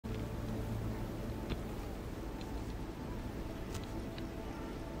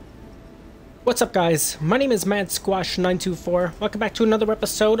What's up, guys? My name is Mad Squash 924. Welcome back to another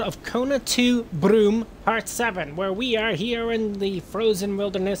episode of Kona to Brume Part 7, where we are here in the frozen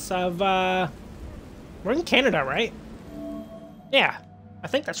wilderness of, we're in Canada, right? Yeah, I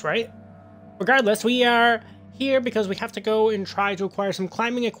think that's right. Regardless, we are here because we have to go and try to acquire some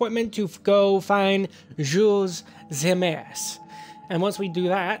climbing equipment to go find Jules Zemes. And once we do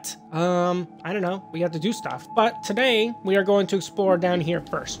that, I don't know, we have to do stuff. But today, we are going to explore down here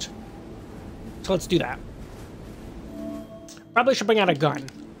first. So let's do that. Probably should bring out a gun.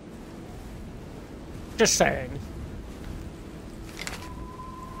 Just saying.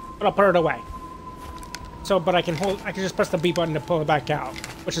 But I'll put it away. So, but I can just press the B button to pull it back out,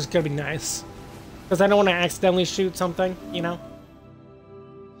 which is gonna be nice. Because I don't want to accidentally shoot something, you know?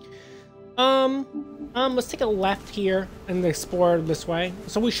 Let's take a left here and explore this way.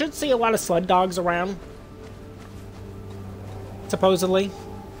 So we should see a lot of sled dogs around. Supposedly.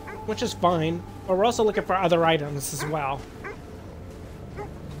 Which is fine. But we're also looking for other items as well.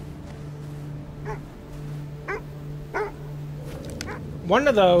 One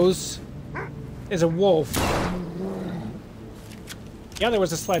of those is a wolf. Yeah, there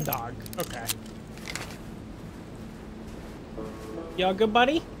was a sled dog. Okay. You all good,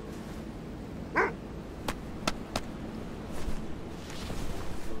 buddy?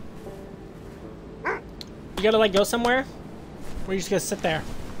 You gotta, like, go somewhere? Or are you just gonna sit there?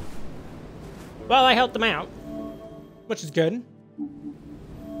 Well, I helped them out, which is good.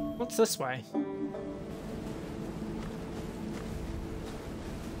 What's this way?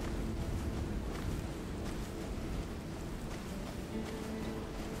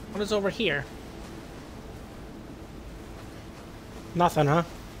 What is over here? Nothing, huh?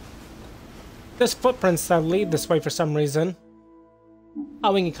 There's footprints that lead this way for some reason.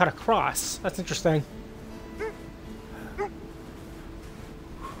 Oh, we can cut across. That's interesting.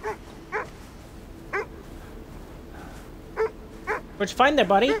 What'd you find there,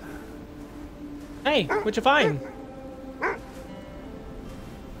 buddy? Hey, what'd you find?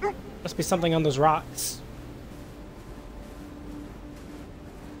 Must be something on those rocks.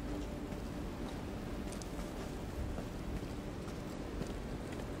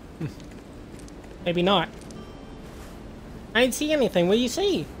 Maybe not. I didn't see anything. What do you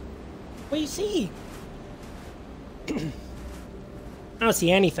see? What do you see? I don't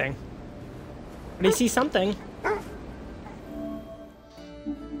see anything. But you see something.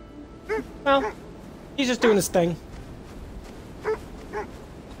 Well, he's just doing his thing.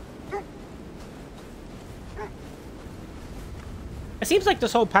 It seems like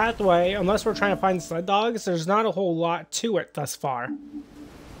this whole pathway, unless we're trying to find sled dogs, there's not a whole lot to it thus far.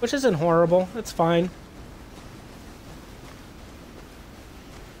 Which isn't horrible. It's fine.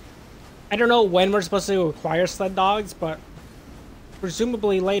 I don't know when we're supposed to acquire sled dogs, but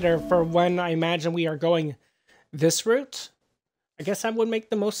presumably later for when I imagine we are going this route. I guess that would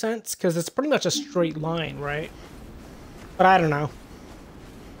make the most sense, because it's pretty much a straight line, right? But I don't know.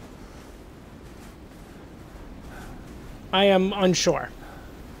 I am unsure.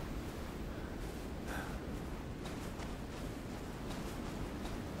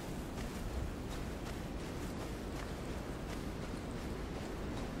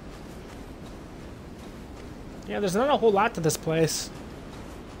 Yeah, there's not a whole lot to this place.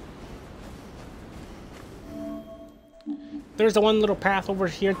 There's the one little path over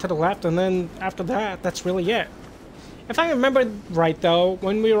here to the left, and then after that, that's really it. If I remember right, though,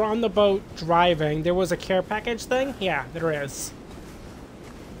 when we were on the boat driving, there was a care package thing? Yeah, there is.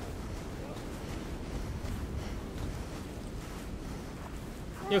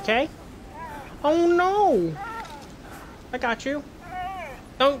 You okay? Oh, no! I got you.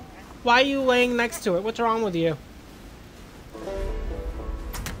 Don't... Why are you laying next to it? What's wrong with you?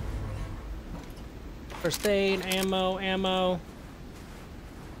 First aid, ammo.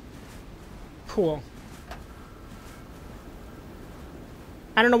 Cool.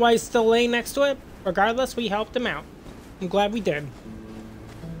 I don't know why he's still laying next to it. Regardless, we helped him out. I'm glad we did.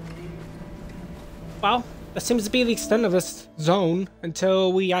 Well, that seems to be the extent of this zone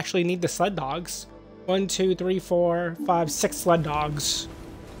until we actually need the sled dogs. 1, 2, 3, 4, 5, 6 sled dogs.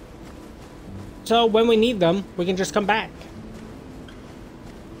 So when we need them, we can just come back.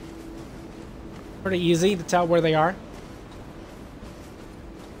 Pretty easy to tell where they are.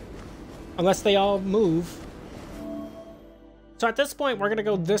 Unless they all move. So at this point, we're going to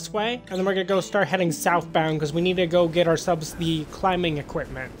go this way, and then we're going to go start heading southbound, because we need to go get ourselves the climbing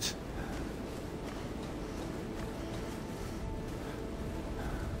equipment.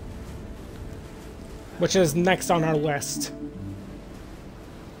 Which is next on our list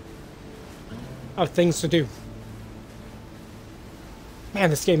of things to do. Man,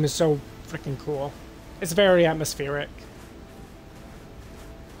 this game is so freaking cool. It's very atmospheric.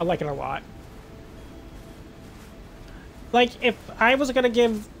 I like it a lot. Like, if I was gonna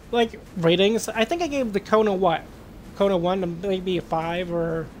give, like, ratings, I think I gave the Kona what? Kona 1 maybe a 5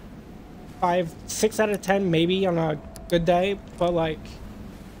 or 5, 6 out of 10 maybe on a good day, but like,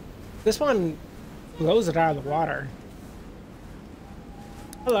 this one blows it out of the water.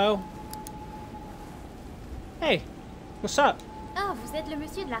 Hello. Hey, what's up? Ah, vous êtes le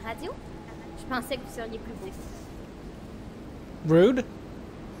monsieur de la radio? Je pensais que vous seriez plus beau. Rude?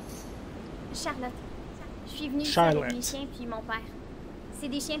 Charlotte. Je suis venue ici Charlotte. avec mes chiens puis mon père. C'est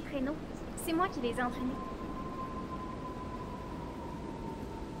des chiens de traîneau. C'est moi qui les ai entraînés.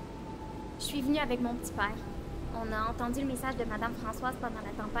 Je suis venue avec mon petit père. On a entendu le message de Madame Françoise pendant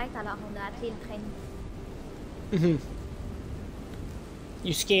la tempête, alors on a appelé le traîneau.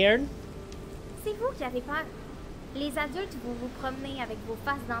 You scared? C'est vous qui avez peur. Les adultes, vous vous promenez avec vos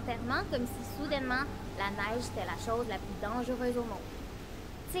faces d'enterrement comme si soudainement la neige était la chose la plus dangereuse au monde.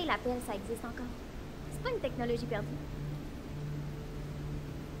 Tu sais, la pelle, ça existe encore. C'est pas une technologie perdue.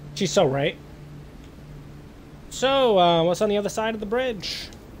 She's so right. So, what's on the other side of the bridge?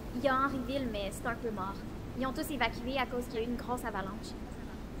 Il y a Henryville, mais c'est un peu mort. Ils ont tous évacué à cause qu'il y a eu une grosse avalanche.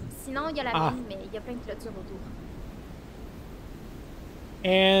 Sinon, il y a la ville, mais il y a plein de clôtures autour.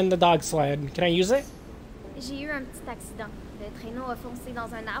 And the dog sled. Can I use it? J'ai eu un petit accident. Le traîneau a foncé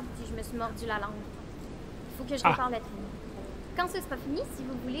dans un arbre puis je me suis mordu la langue. Il faut que je répare le traîneau. Quand ce sera fini, si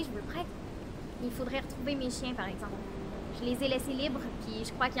vous voulez, je vous le prête. Il faudrait retrouver mes chiens, par exemple. Je les ai laissés libres, puis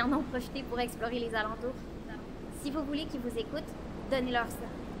je crois qu'ils en ont profité pour explorer les alentours. Si vous voulez qu'ils vous écoutent, donnez-leur ça.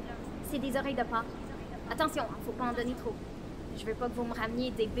 C'est des oreilles de porc. Attention, faut pas en donner trop. Je veux pas que vous me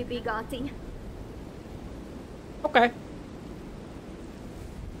rameniez des bébés gâtés. Okay.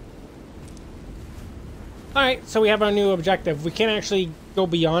 Alright, so we have our new objective. We can't actually go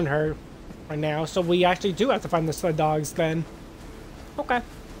beyond her right now, so we actually do have to find the sled dogs then. Okay.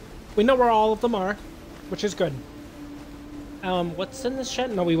 We know where all of them are, which is good. What's in this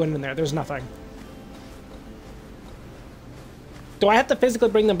shed? No, we went in there. There's nothing. Do I have to physically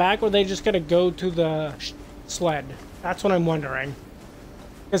bring them back, or are they just gonna go to the sled? That's what I'm wondering.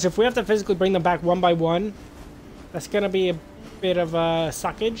 Because if we have to physically bring them back one by one, that's gonna be a bit of a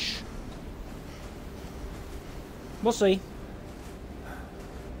suckage. We'll see.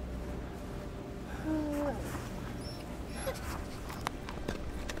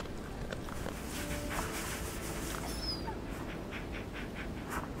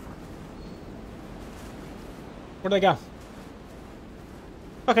 Where'd they go?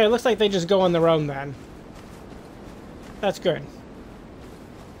 Okay, it looks like they just go on their own then. That's good.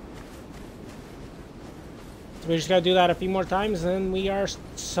 So we just gotta do that a few more times, and then we are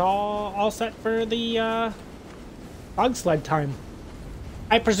all set for the dog sled time.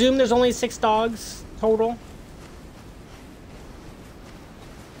 I presume there's only 6 dogs total.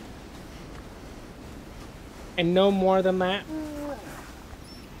 And no more than that.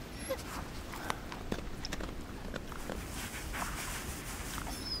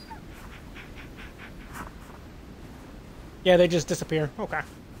 Yeah, they just disappear. Okay.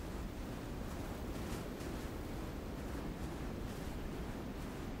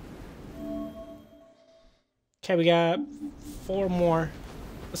 Okay, we got 4 more.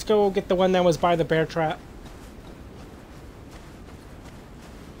 Let's go get the one that was by the bear trap.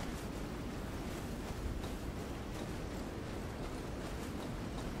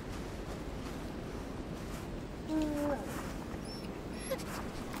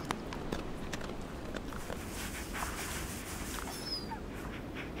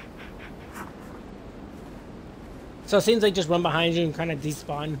 So it seems they just run behind you and kind of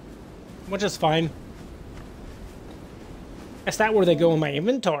despawn, which is fine. Is that where they go in my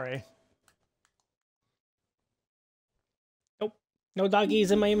inventory? Nope. No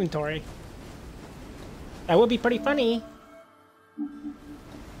doggies in my inventory. That would be pretty funny.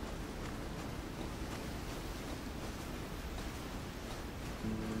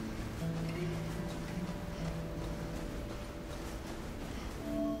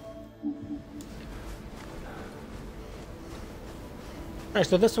 Alright,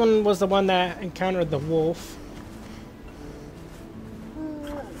 so this one was the one that encountered the wolf.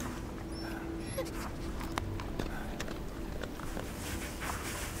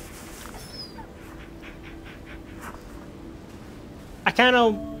 I kind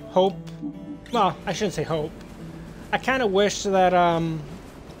of hope, well, I shouldn't say hope. I kind of wish that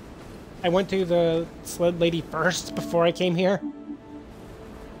I went to the sled lady first before I came here.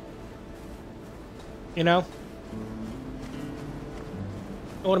 You know?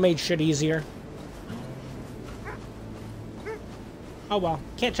 It would have made shit easier. Oh well,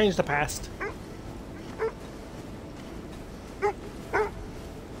 can't change the past.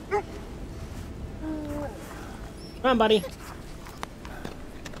 Come on, buddy.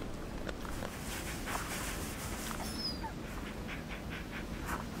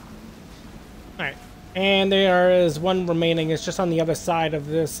 Alright. And there is one remaining. It's just on the other side of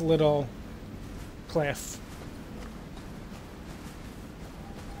this little cliff.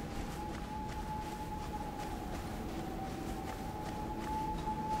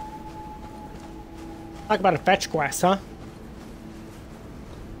 Talk about a fetch quest, huh?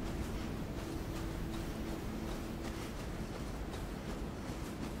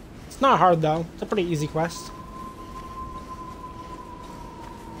 It's not hard, though. It's a pretty easy quest.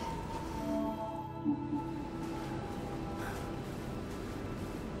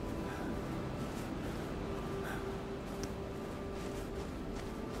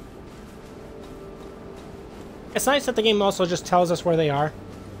 It's nice that the game also just tells us where they are.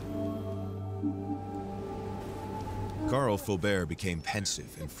 Carl Faubert became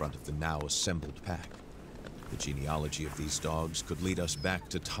pensive in front of the now assembled pack. The genealogy of these dogs could lead us back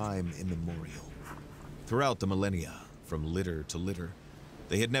to time immemorial. Throughout the millennia, from litter to litter,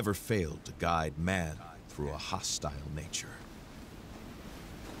 they had never failed to guide man through a hostile nature.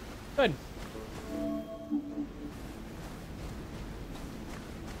 Good.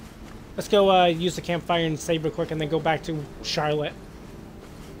 Let's go use the campfire and save real quick and then go back to Charlotte.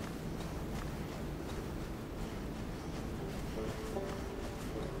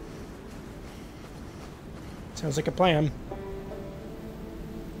 Sounds like a plan.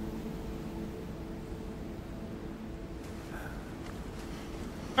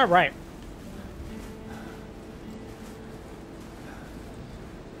 All right.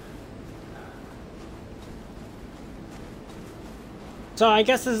 So I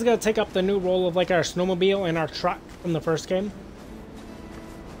guess this is going to take up the new role of like our snowmobile and our truck from the first game.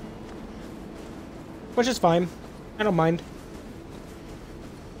 Which is fine. I don't mind.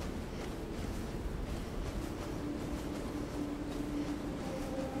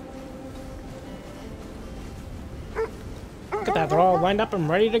 Look at that, they're all lined up and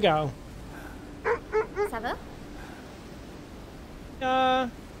ready to go. Ça va?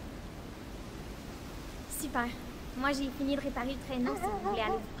 Super. Moi, j'ai fini de réparer le traîneau si vous voulez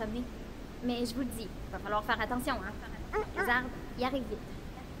aller vous promener. Mais je vous le dis, il va falloir faire attention, hein. Les arbres, ils arrivent vite.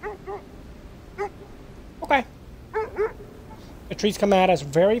 Okay. The trees come at us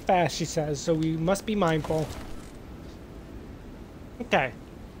very fast, she says, so we must be mindful. Okay.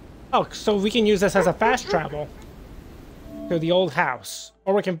 Oh, so we can use this as a fast travel to the old house.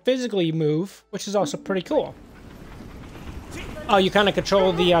 Or we can physically move, which is also pretty cool. Oh, you kind of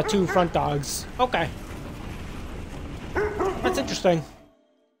control the two front dogs. Okay. That's interesting.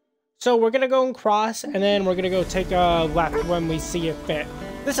 So we're going to go across, and then we're going to go take a left when we see it fit.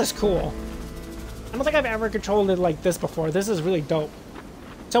 This is cool. I don't think I've ever controlled it like this before. This is really dope.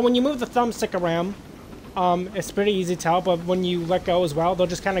 So when you move the thumbstick around, it's pretty easy to tell, but when you let go as well, they'll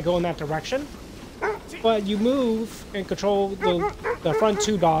just kind of go in that direction. But you move and control the front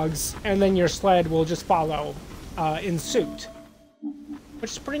two dogs, and then your sled will just follow in suit.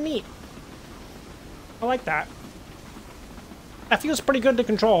 Which is pretty neat. I like that. That feels pretty good to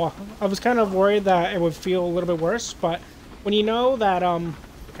control. I was kind of worried that it would feel a little bit worse, but when you know that,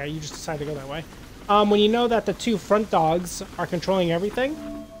 okay, you just decided to go that way. When you know that the two front dogs are controlling everything,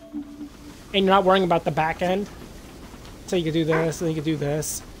 and you're not worrying about the back end, so you can do this, and you can do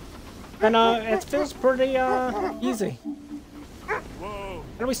this, then it feels pretty easy. How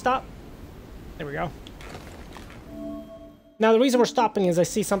do we stop? There we go. Now the reason we're stopping is I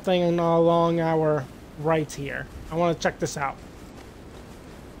see something along our right here. I want to check this out.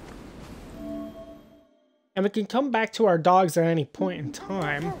 And we can come back to our dogs at any point in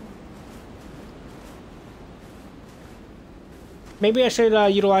time. Maybe I should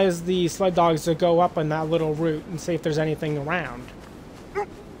utilize the sled dogs to go up on that little route and see if there's anything around.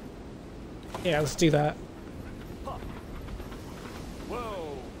 Yeah, let's do that.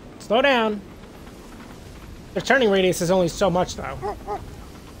 Slow down. The turning radius is only so much, though.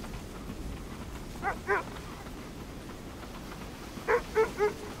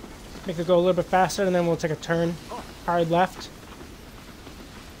 Make it go a little bit faster, and then we'll take a turn. Hard left.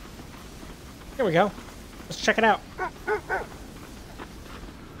 Here we go. Let's check it out.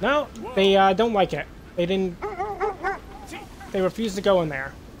 No, they don't like it. They didn't... They refuse to go in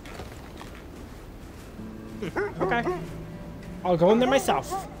there. Okay. I'll go in there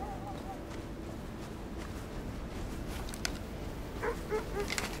myself.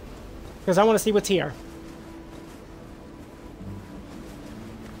 Because I want to see what's here.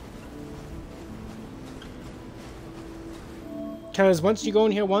 Because once you go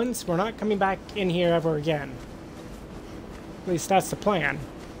in here once, we're not coming back in here ever again. At least that's the plan.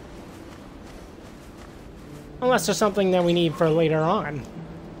 Unless there's something that we need for later on.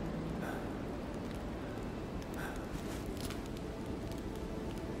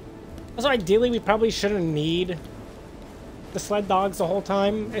 Also, ideally, we probably shouldn't need the sled dogs the whole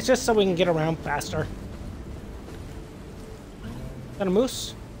time. It's just so we can get around faster. Is that a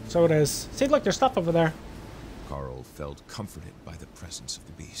moose? So it is. See, look, there's stuff over there. Carl felt comforted by the presence of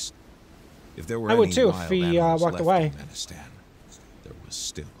the beast. If there were I would any too wild if he animals walked left away. in Menistan, there was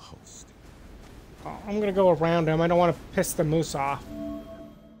still hope. Oh, I'm gonna go around him. I don't want to piss the moose off.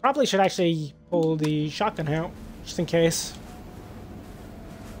 Probably should actually pull the shotgun out, just in case.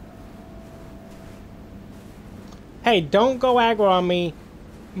 Hey, don't go aggro on me,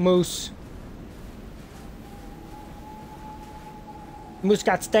 moose. Moose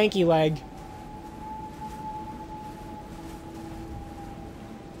got stanky leg.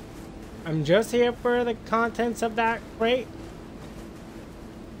 I'm just here for the contents of that crate.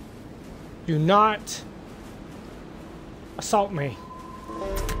 Do not assault me.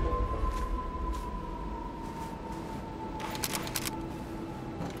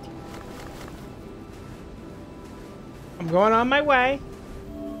 I'm going on my way.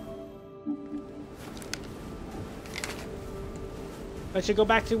 Let you go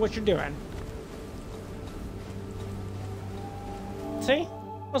back to what you're doing. See?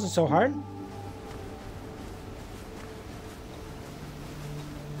 Wasn't so hard.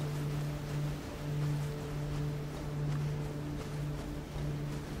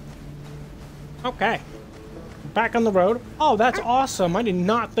 Okay. Back on the road. Oh, that's awesome. I did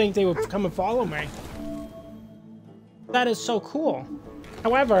not think they would come and follow me. That is so cool.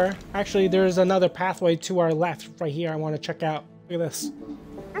 However, actually, there's another pathway to our left right here I want to check out. Look at this.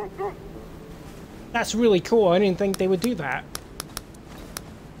 That's really cool. I didn't think they would do that.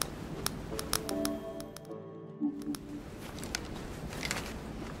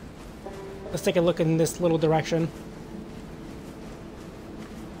 Let's take a look in this little direction.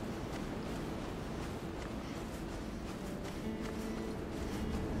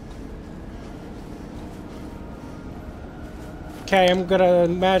 Okay, I'm gonna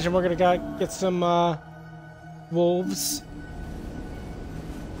imagine we're gonna get some wolves.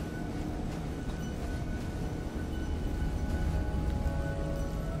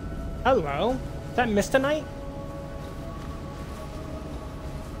 Hello? Is that Mr. Knight?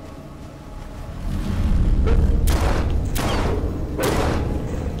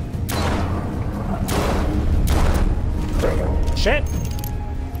 Shit!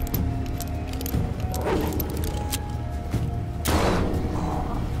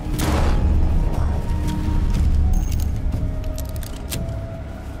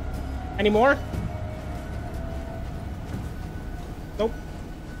 Any more? Nope.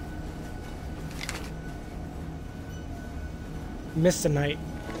 Missed a night.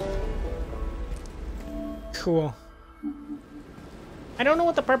 Cool. I don't know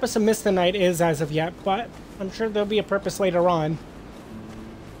what the purpose of Mist the Night is as of yet, but I'm sure there'll be a purpose later on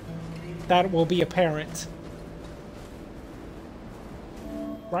that will be apparent.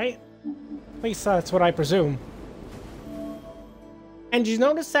 Right? At least that's what I presume. And you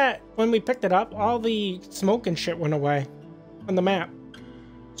notice that when we picked it up, all the smoke and shit went away on the map.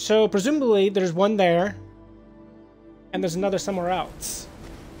 So presumably there's one there, and there's another somewhere else.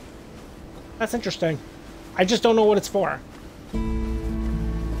 That's interesting. I just don't know what it's for.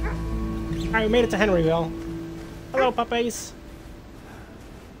 Alright, we made it to Henryville. Hello, puppies.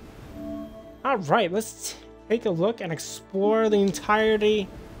 Alright, let's take a look and explore the entirety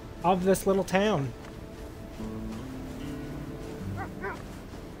of this little town.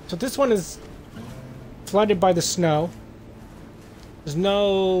 So this one is flooded by the snow. There's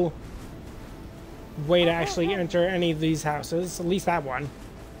no way to actually enter any of these houses, at least that one.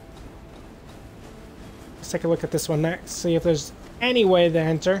 Let's take a look at this one next, see if there's any way to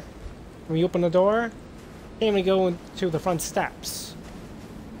enter. When we open the door, and we go into the front steps.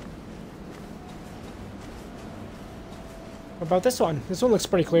 What about this one? This one looks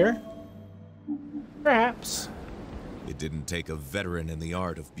pretty clear. Perhaps. It didn't take a veteran in the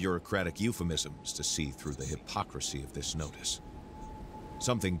art of bureaucratic euphemisms to see through the hypocrisy of this notice.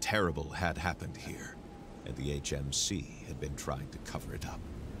 Something terrible had happened here, and the HMC had been trying to cover it up.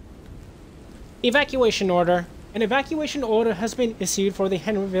 Evacuation order. An evacuation order has been issued for the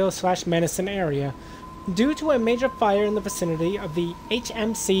Henryville/Madison area. Due to a major fire in the vicinity of the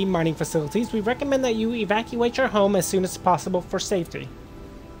HMC mining facilities, we recommend that you evacuate your home as soon as possible for safety.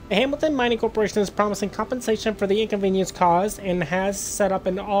 The Hamilton Mining Corporation is promising compensation for the inconvenience caused and has set up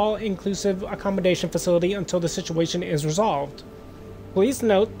an all-inclusive accommodation facility until the situation is resolved. Please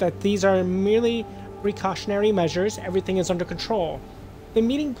note that these are merely precautionary measures. Everything is under control. The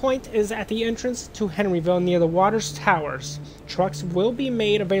meeting point is at the entrance to Henryville near the water's towers. Trucks will be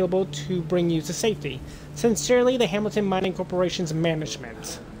made available to bring you to safety. Sincerely, the Hamilton Mining Corporation's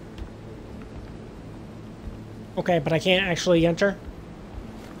management. Okay, but I can't actually enter?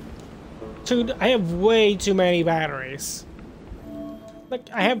 Dude, I have way too many batteries. Like,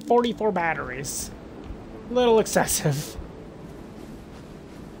 I have 44 batteries. A little excessive.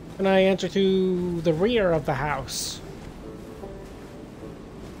 Can I enter to the rear of the house?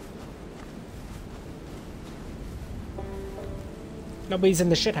 Nobody's in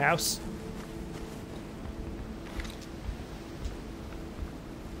the shit house.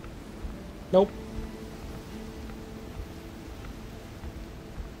 Nope.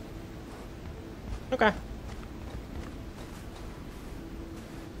 Okay.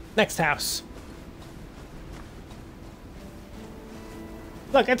 Next house.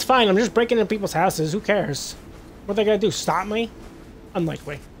 Look, it's fine. I'm just breaking into people's houses. Who cares? What are they gonna do? Stop me?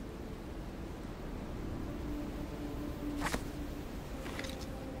 Unlikely.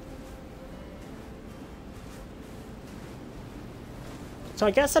 So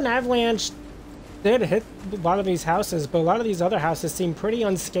I guess an avalanche did hit a lot of these houses, but a lot of these other houses seem pretty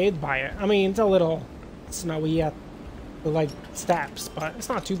unscathed by it. I mean, it's a little snowy at the, like, steps, but it's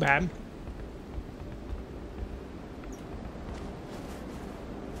not too bad.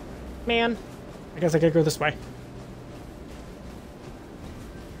 Man, I guess I could go this way.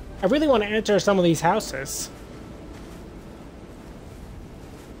 I really want to enter some of these houses.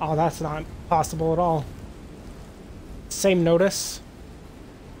 Oh, that's not possible at all. Same notice.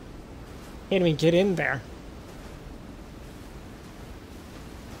 Can't even get in there.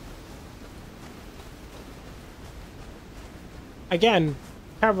 Again,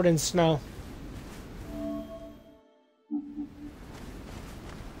 covered in snow.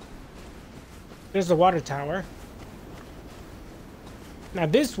 There's the water tower. Now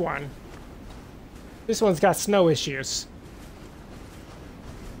this one's got snow issues.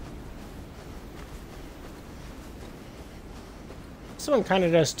 This one kind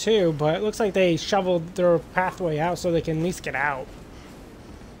of does too, but it looks like they shoveled their pathway out so they can at least get out.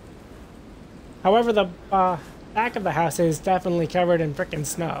 However, the back of the house is definitely covered in frickin'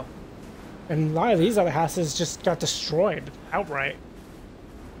 snow. And a lot of these other houses just got destroyed outright.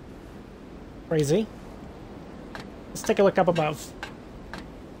 Crazy. Let's take a look up above.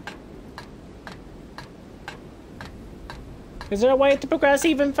 Is there a way to progress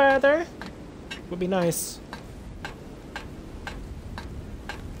even further? Would be nice.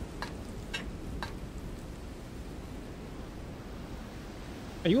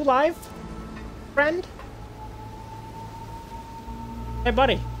 Are you alive, friend? Hey,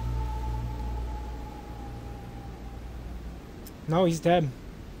 buddy. No, he's dead.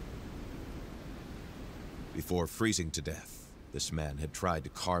 Before freezing to death, this man had tried to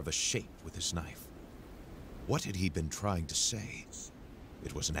carve a shape with his knife. What had he been trying to say?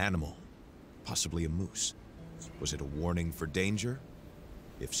 It was an animal, possibly a moose. Was it a warning for danger?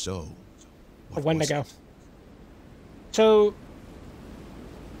 If so, what a Wendigo. was it? So,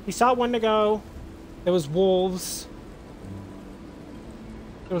 he saw a Wendigo. There was wolves.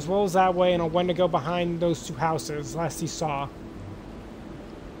 There was wolves that way and a Wendigo behind those two houses, last he saw.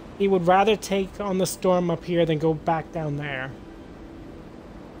 He would rather take on the storm up here than go back down there.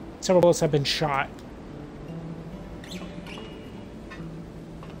 Several bullets have been shot.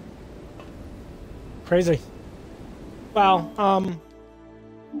 Crazy. Well,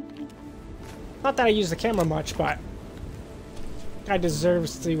 not that I use the camera much, but guy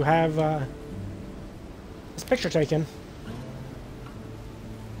deserves to have his picture taken.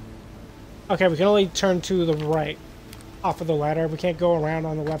 Okay, we can only turn to the right off of the ladder. We can't go around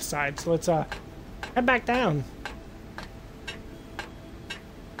on the left side, so let's head back down.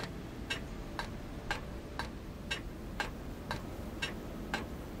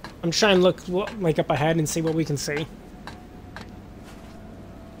 I'm trying to look like up ahead and see what we can see.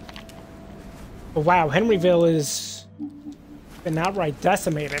 But wow, Henryville is been outright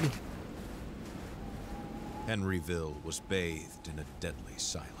decimated. Henryville was bathed in a deadly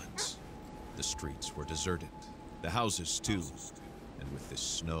silence. The streets were deserted, the houses too, and with this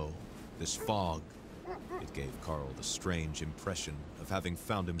snow, this fog, it gave Carl the strange impression of having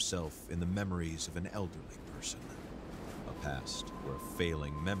found himself in the memories of an elderly person. A past where a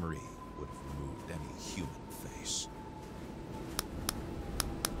failing memory would have removed any human face.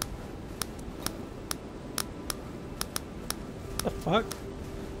 The fuck?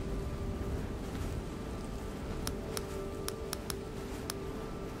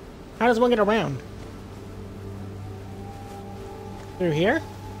 How does one get around? Through here?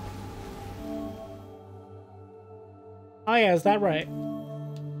 Oh yeah, is that right?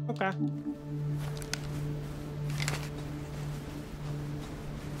 Okay.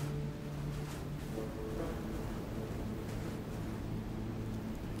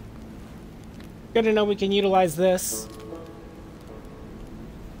 Good to know we can utilize this.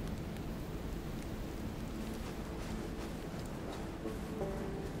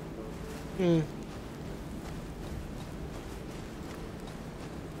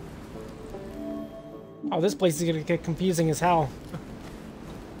 Oh, this place is gonna get confusing as hell.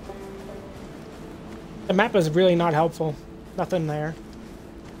 The map is really not helpful. Nothing there.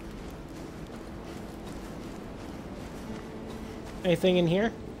 Anything in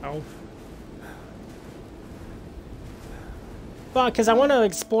here? Oh. Well, because I want to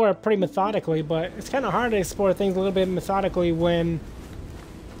explore it pretty methodically, but it's kind of hard to explore things a little bit methodically when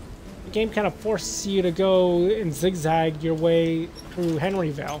the game kind of forces you to go and zigzag your way through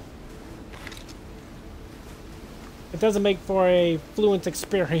Henryville. It doesn't make for a fluent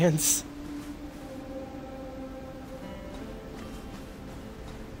experience.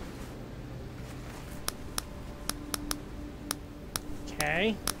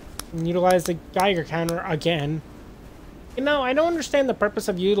 Okay. And utilize the Geiger counter again. You know, I don't understand the purpose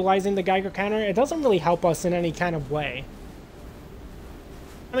of utilizing the Geiger counter. It doesn't really help us in any kind of way.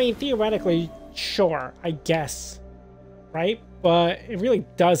 I mean, theoretically, sure, I guess. Right? But it really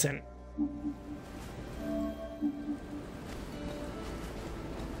doesn't.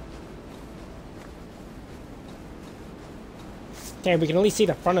 Okay, we can at least see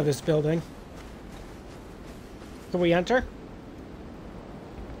the front of this building. Can we enter?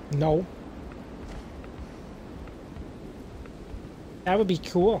 No. That would be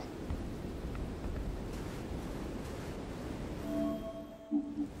cool.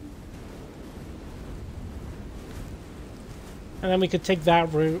 And then we could take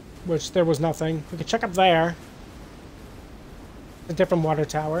that route, which there was nothing. We could check up there. A different water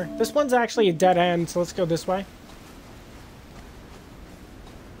tower. This one's actually a dead end, so let's go this way.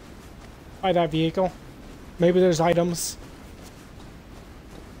 Buy that vehicle. Maybe there's items.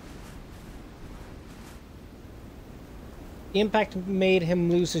 The impact made him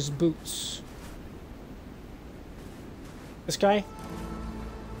lose his boots. This guy?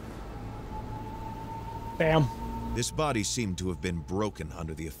 Bam. This body seemed to have been broken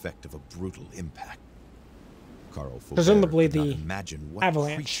under the effect of a brutal impact. Carl Faubert Presumably could not the imagine what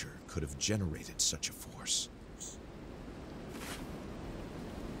avalanche creature could have generated such a force.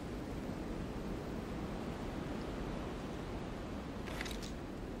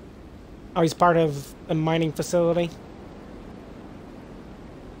 Oh, he's part of the mining facility.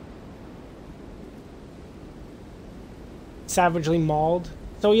 Savagely mauled.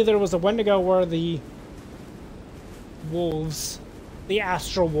 So either it was the Wendigo or the wolves. The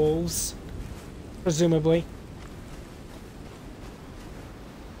astral wolves. Presumably.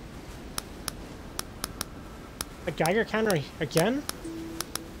 A Geiger counter again?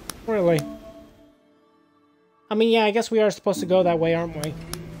 Really? I mean, yeah, I guess we are supposed to go that way, aren't we?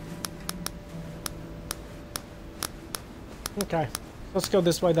 Okay. Let's go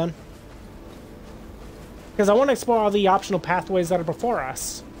this way then. Because I want to explore all the optional pathways that are before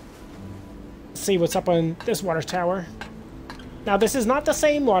us. Let's see what's up on this water tower. Now, this is not the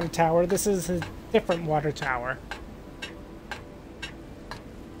same water tower. This is a different water tower.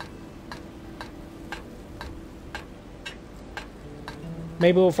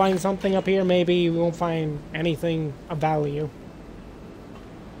 Maybe we'll find something up here. Maybe we won't find anything of value.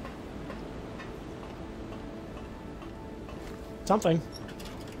 Something.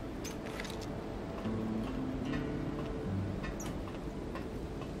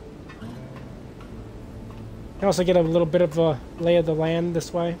 You can also get a little bit of a lay of the land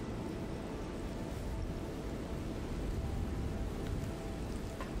this way.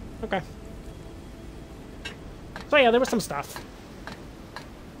 Okay. So yeah, there was some stuff.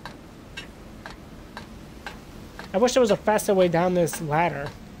 I wish there was a faster way down this ladder.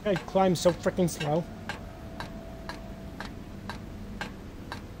 I climb so freaking slow.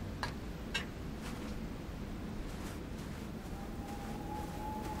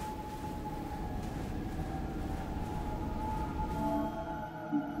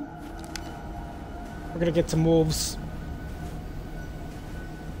 We're gonna get some wolves.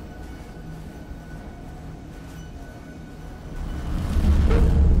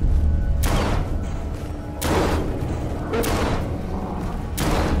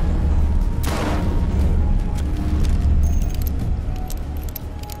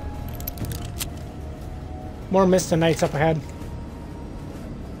 More Mist and Knights up ahead.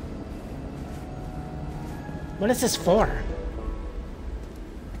 What is this for?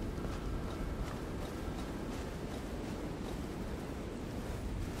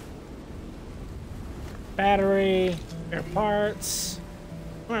 Battery, spare parts.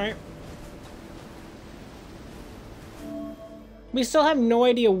 Alright. We still have no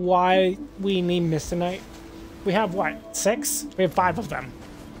idea why we need Mistonite. We have what, 6? We have 5 of them.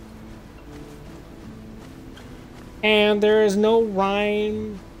 And there is no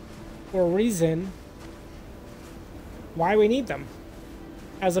rhyme or reason why we need them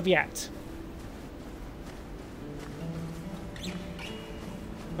as of yet.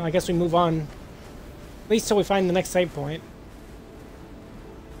 Well, I guess we move on, at least till we find the next save point.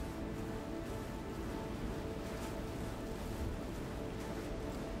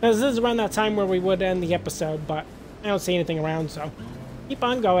 This is around that time where we would end the episode, but I don't see anything around, so keep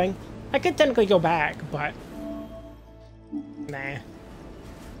on going. I could technically go back, but nah.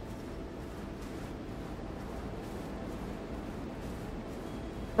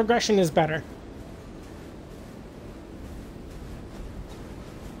 Progression is better.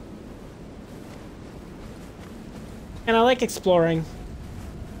 And I like exploring.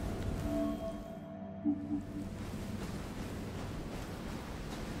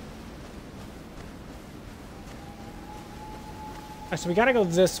 So we gotta go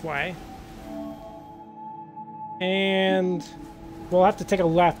this way. And we'll have to take a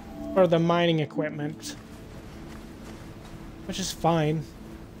left for the mining equipment. Which is fine.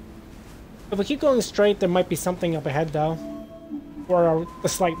 If we keep going straight, there might be something up ahead though. Or the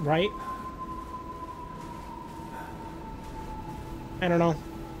slight right. I don't know.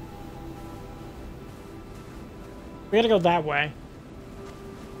 We gotta go that way.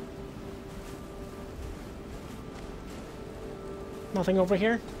 Nothing over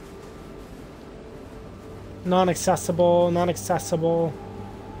here? Non-accessible, non-accessible.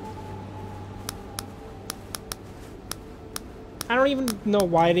 I don't even know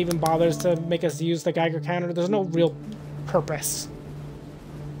why it even bothers to make us use the Geiger counter. There's no real purpose.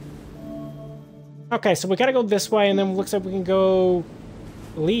 Okay, so we gotta go this way, and then it looks like we can go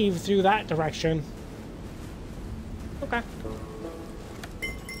leave through that direction. Okay.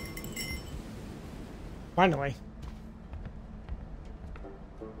 Finally.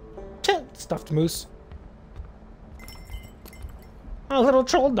 Stuffed moose. A little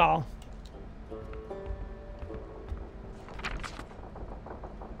troll doll.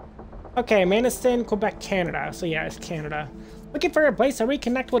 Okay, Maniston, Quebec, Canada. So yeah, it's Canada. Looking for a place to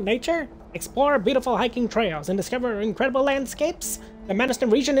reconnect with nature? Explore beautiful hiking trails and discover incredible landscapes? The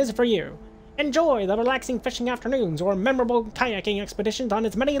Maniston region is for you. Enjoy the relaxing fishing afternoons or memorable kayaking expeditions on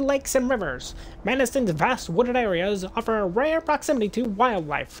its many lakes and rivers. Maniston's vast wooded areas offer a rare proximity to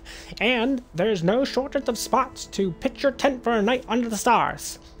wildlife, and there's no shortage of spots to pitch your tent for a night under the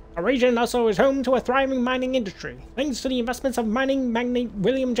stars. The region also is home to a thriving mining industry, thanks to the investments of mining magnate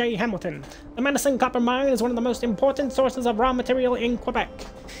William J. Hamilton. The Maniston Copper Mine is one of the most important sources of raw material in Quebec.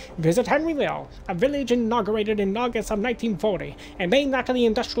 Visit Henryville, a village inaugurated in August of 1940 and named after the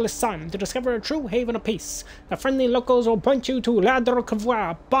industrialist's son, to discover a true haven of peace. The friendly locals will point you to La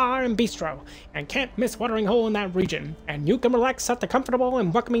Drocovois Bar and Bistro, and can't miss watering hole in that region. And you can relax at the comfortable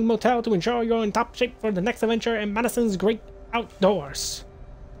and welcoming motel to ensure you're in top shape for the next adventure in Maniston's great outdoors.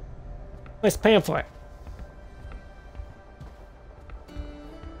 Nice pamphlet.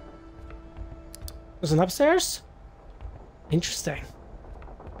 Was it upstairs? Interesting.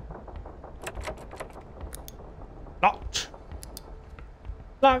 Locked.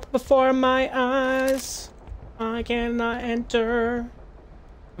 Locked before my eyes. I cannot enter.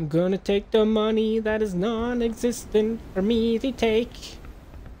 I'm gonna take the money that is non-existent for me to take.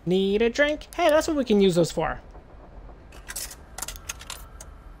 Need a drink? Hey, that's what we can use those for.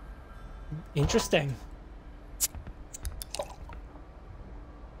 Interesting.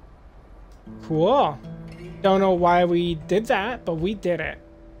 Cool. Don't know why we did that, but we did it.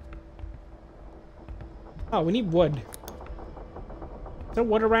 Oh, we need wood. Is there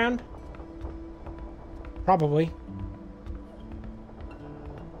wood around? Probably.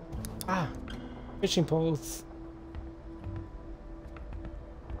 Ah, fishing poles.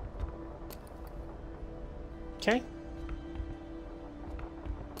 Okay.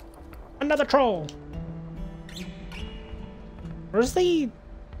 Another troll. Where's the...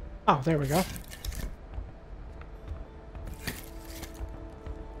 Oh, there we go.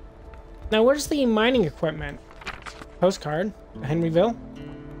 Now, where's the mining equipment? Postcard. Henryville.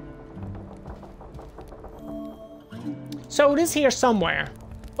 So it is here somewhere.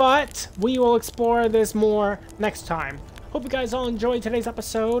 But we will explore this more next time. Hope you guys all enjoyed today's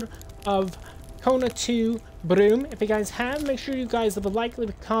episode of Kona 2 Brume. If you guys have, make sure you guys leave a like, leave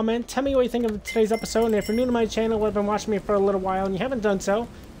a comment, tell me what you think of today's episode, and if you're new to my channel or have been watching me for a little while and you haven't done so,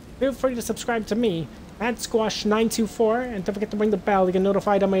 feel free to subscribe to me, @Squash924, and don't forget to ring the bell to get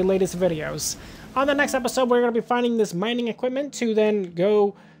notified on my latest videos. On the next episode, we're going to be finding this mining equipment to then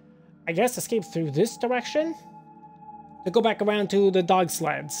go, I guess, escape through this direction to go back around to the dog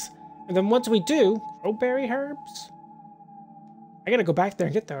sleds. And then once we do, crowberry herbs? I gotta go back there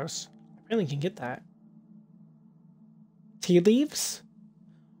and get those. I really can get that. Tea leaves?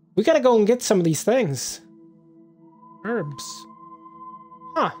 We gotta go and get some of these things. Herbs.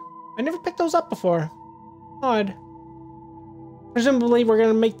 Huh. I never picked those up before. Odd. Presumably we're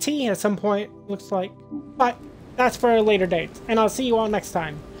gonna make tea at some point, looks like. But that's for a later date. And I'll see you all next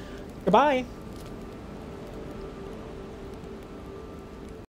time. Goodbye.